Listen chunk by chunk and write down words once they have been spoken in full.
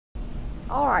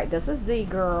Alright, this is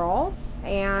Zzgirl,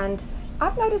 and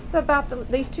I've noticed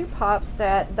about these two pups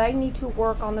that they need to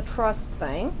work on the trust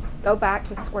thing. Go back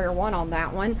to square one on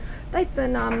that one. They've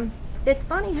been, it's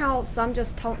funny how some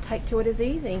just don't take to it as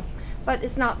easy. But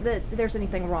it's not that there's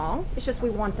anything wrong. It's just we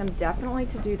want them definitely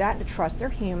to do that, to trust their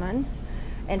humans.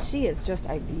 And she is just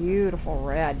a beautiful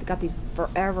red. Got these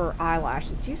forever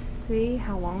eyelashes. Do you see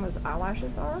how long those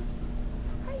eyelashes are?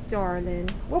 Hi, darling.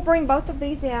 We'll bring both of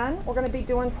these in. We're going to be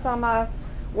doing some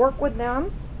work with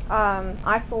them,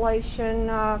 isolation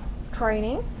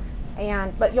training.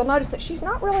 But you'll notice that she's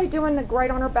not really doing great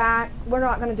on her back. We're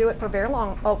not going to do it for very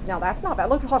long. Oh, no, that's not bad.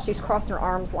 Look how she's crossing her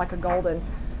arms like a golden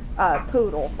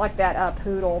poodle, like that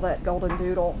poodle, that golden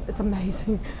doodle. It's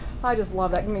amazing. I just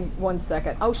love that. Give me 1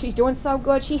 second. Oh, she's doing so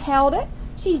good. She held it.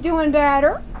 She's doing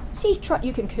better.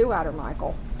 You can coo at her,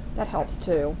 Michael. That helps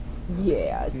too.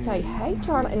 Yeah. Say, hey,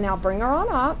 Charlie. And now bring her on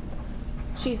up.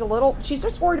 She's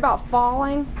just worried about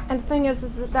falling. And the thing is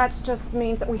that just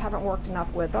means that we haven't worked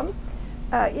enough with them.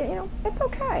 You know, it's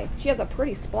okay. She has a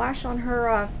pretty splash on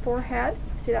her forehead.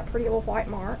 See that pretty little white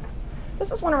mark?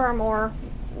 This is one of our more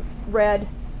red,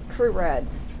 true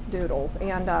reds doodles,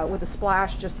 and with a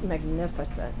splash, just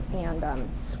magnificent and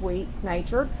sweet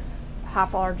natured,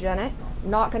 hypoallergenic.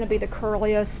 Not going to be the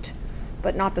curliest,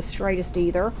 but not the straightest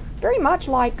either. Very much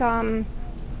like,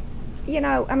 you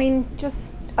know, I mean,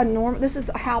 just a normal. This is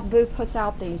how Boo puts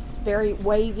out these very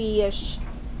wavy-ish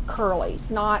curlies,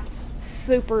 not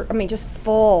super, I mean, just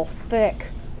full, thick,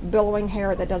 billowing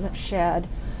hair that doesn't shed,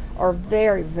 or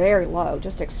very, very low,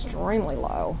 just extremely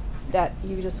low, that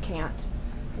you just can't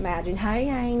imagine. Hey,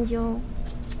 Angel.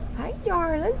 Hey,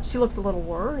 darling. She looks a little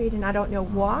worried, and I don't know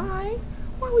why.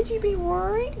 Why would you be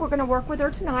worried? We're going to work with her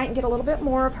tonight and get a little bit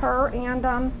more of her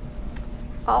and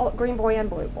all green boy and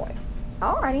blue boy.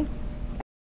 Alrighty.